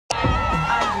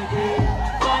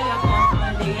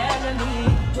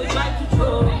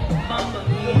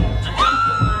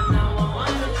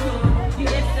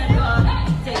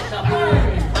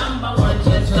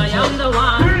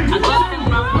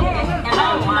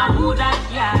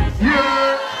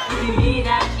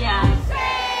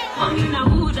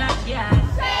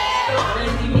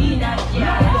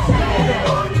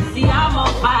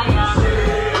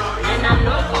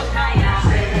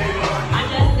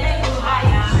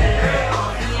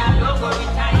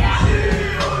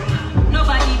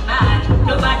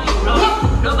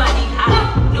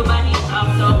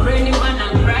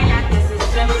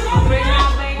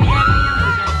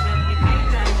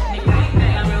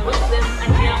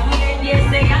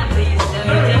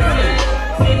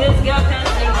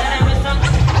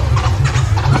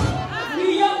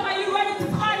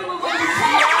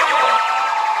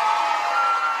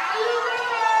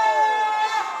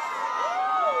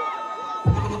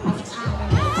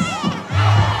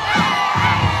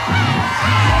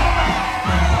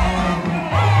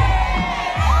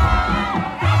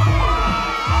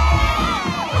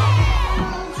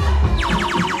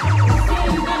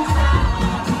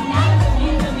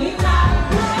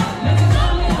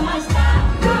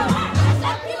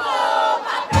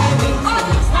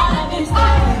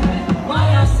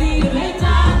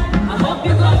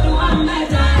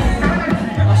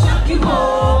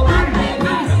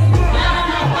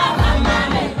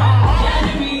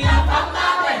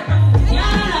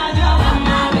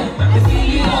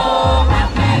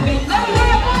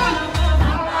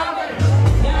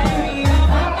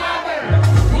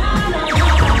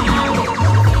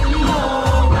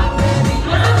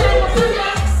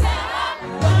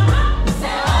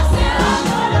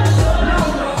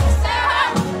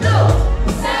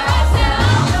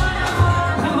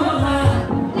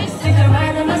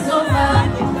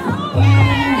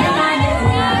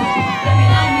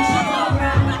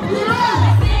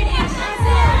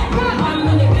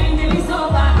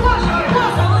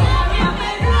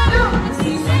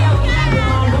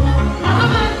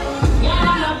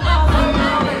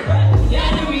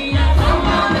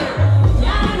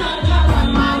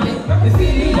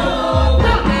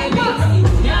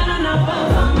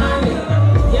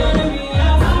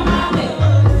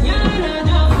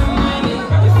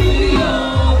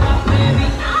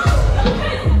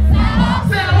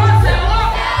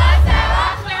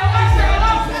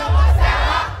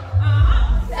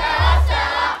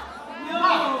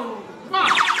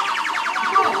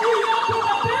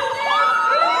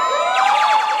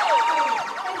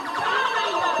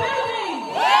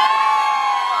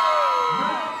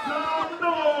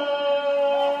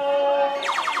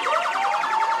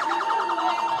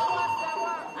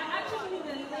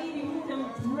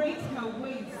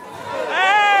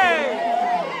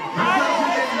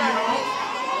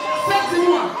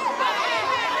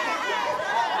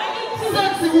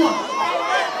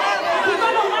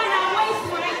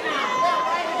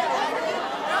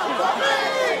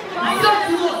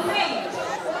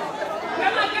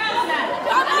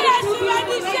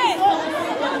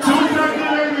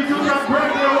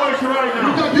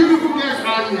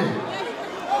Fantastic.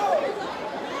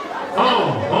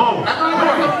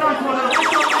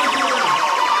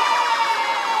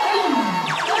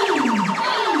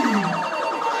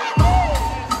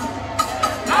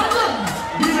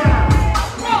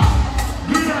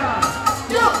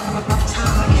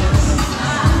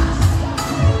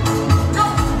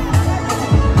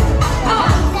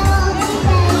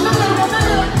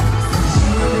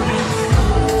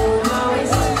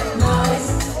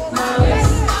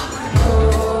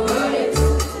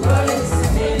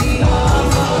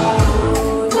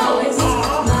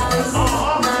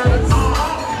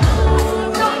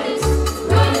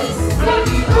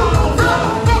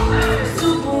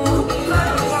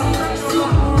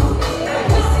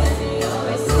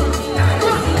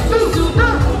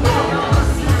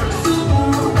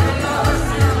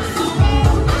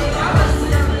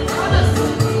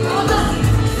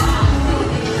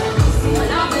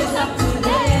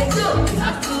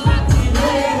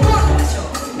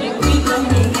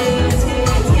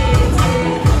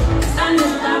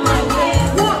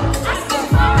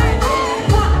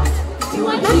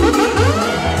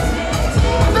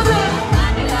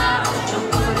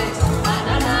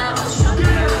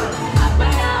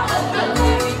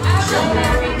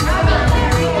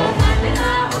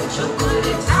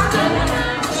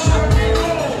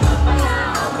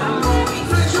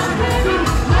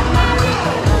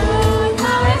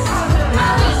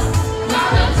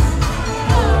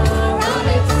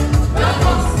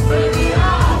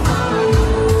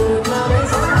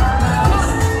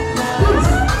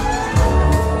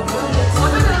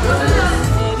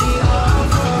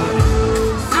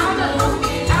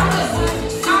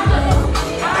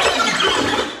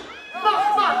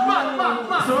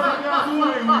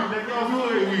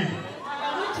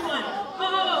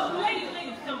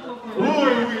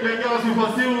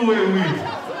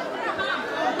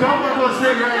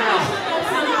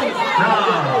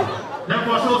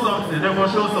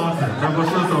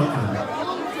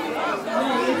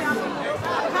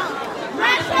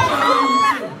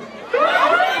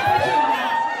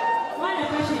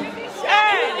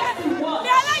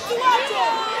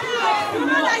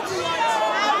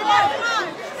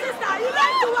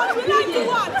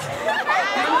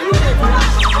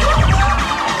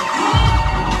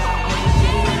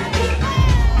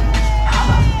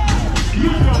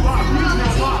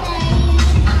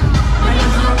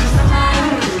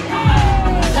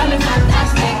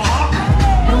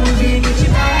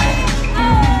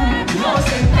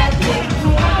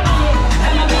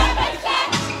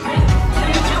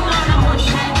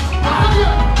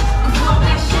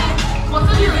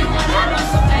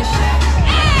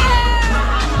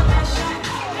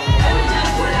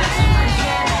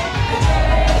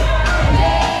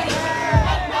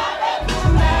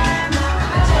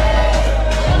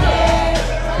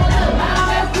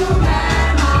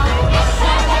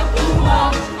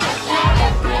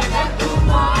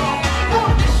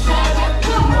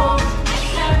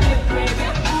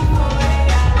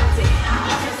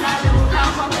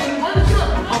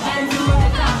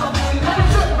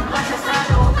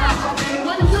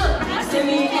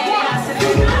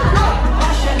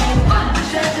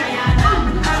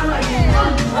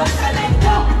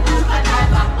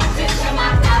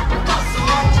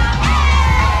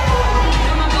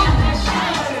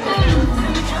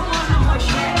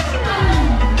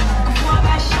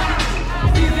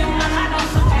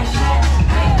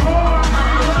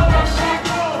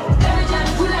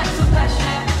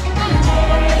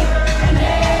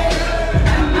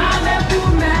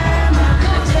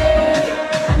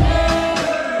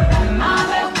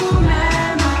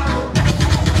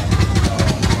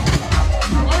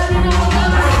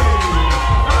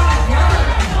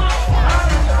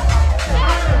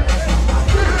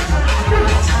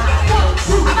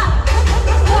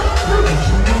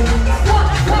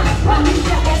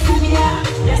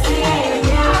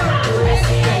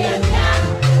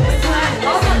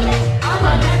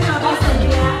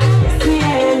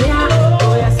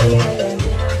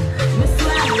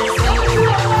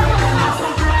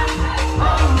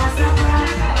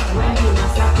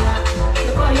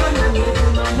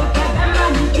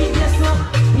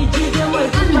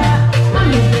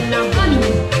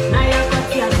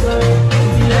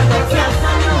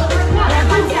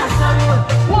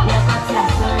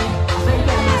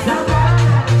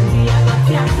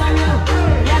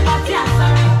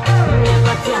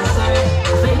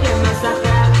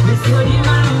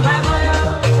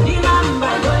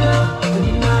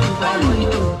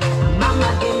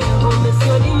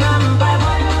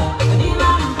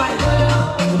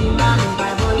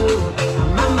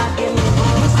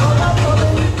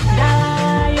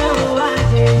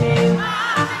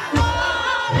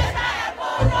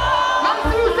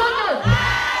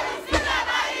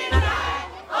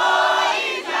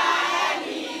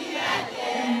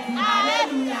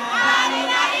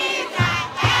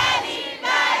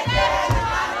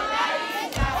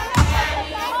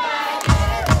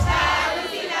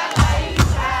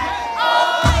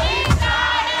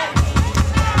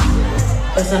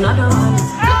 It's another one.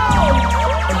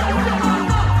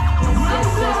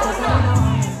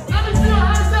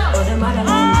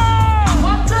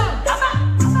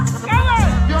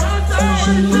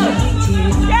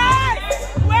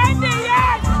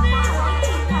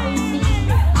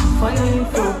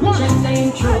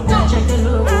 Check the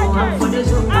logo, I'm for the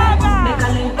zoom. Make a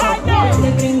link up, make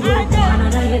the green go.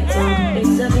 Another hit song,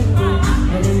 it's a big deal.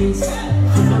 Enemies,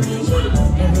 follow me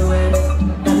everywhere.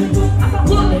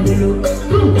 Let me look,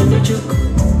 let me choke,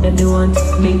 let me want,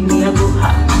 make me a go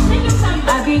hot.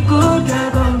 I be good,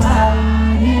 dragon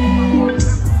body.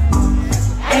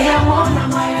 Hey, I wanna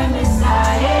my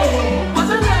Messiah.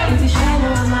 If you shine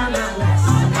on my glass,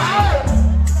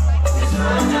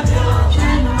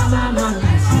 shine on my glass.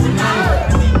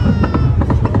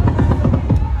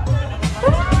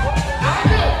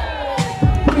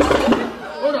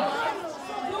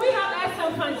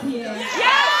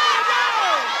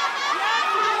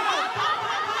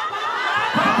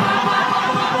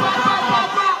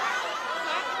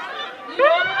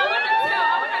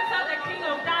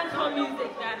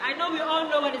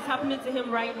 Happening to him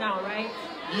right now, right?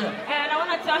 Yeah. And I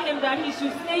want to tell him that he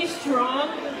should stay strong,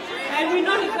 and we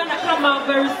know he's gonna come out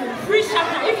very soon. Free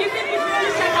shaka. If you think he's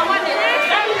free shaka, what the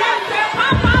heck? Everyone say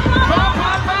pop, pop, pop,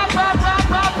 pop, pop, pop, pop,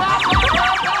 pop, pop, pop.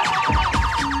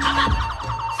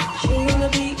 She in the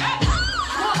beat.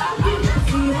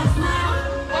 See that smile?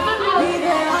 We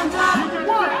there on top.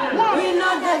 We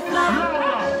know that flop.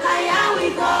 Higher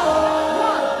we go.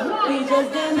 We just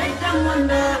didn't make them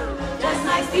wonder. Just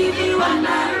like Stevie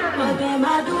Wonder, what them I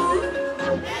do?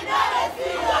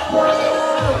 Whoa,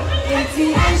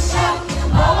 empty and show,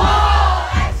 oh,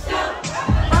 and show,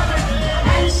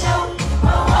 and show,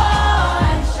 oh,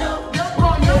 and show,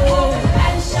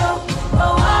 and show,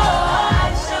 oh,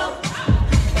 and show,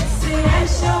 see and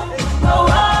show, oh,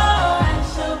 and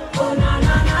show, oh, na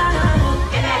na na na na.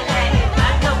 In LA, it's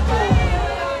not the pool,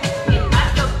 it's not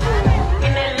the pool.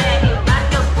 In LA, it's not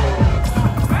the pool.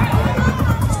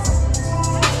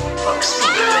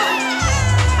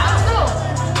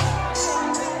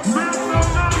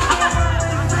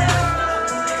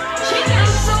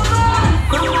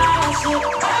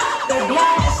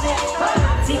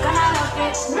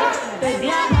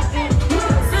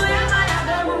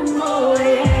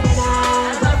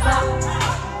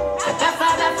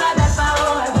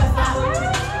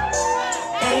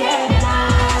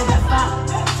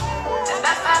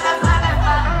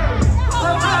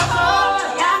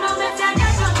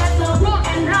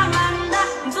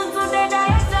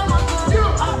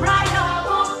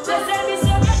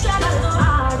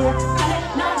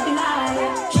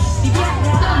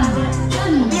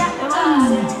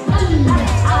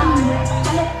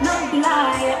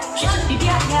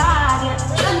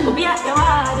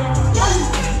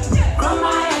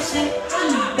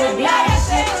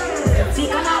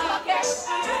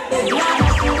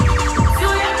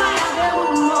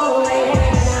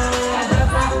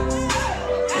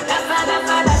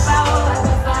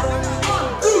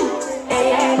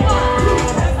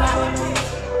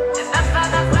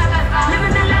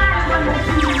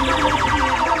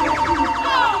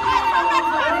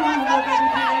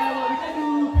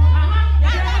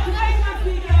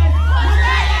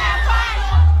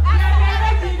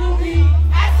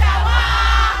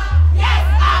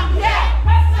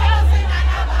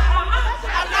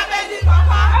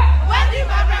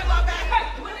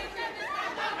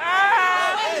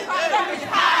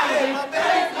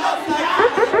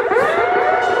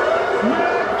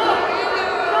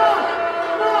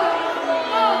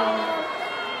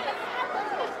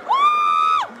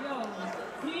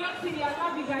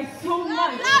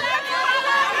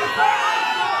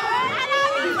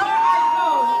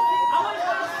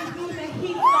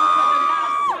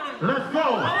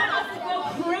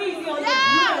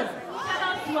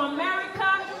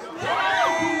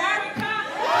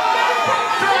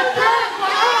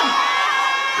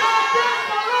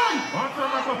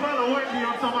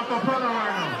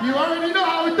 You already know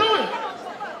how we do it.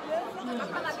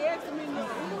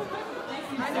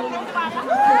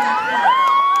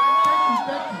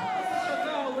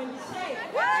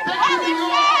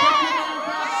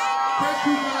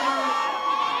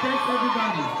 Thanks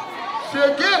everybody.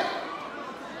 Shake it.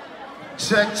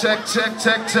 Check, check, check,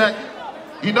 check, check.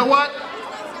 You know what?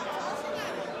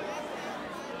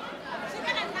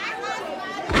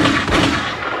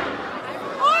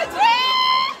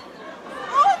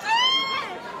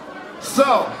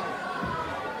 So,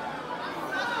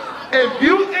 if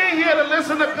you ain't here to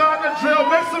listen to Gardner Drill,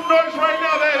 make some noise right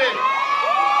now, lady.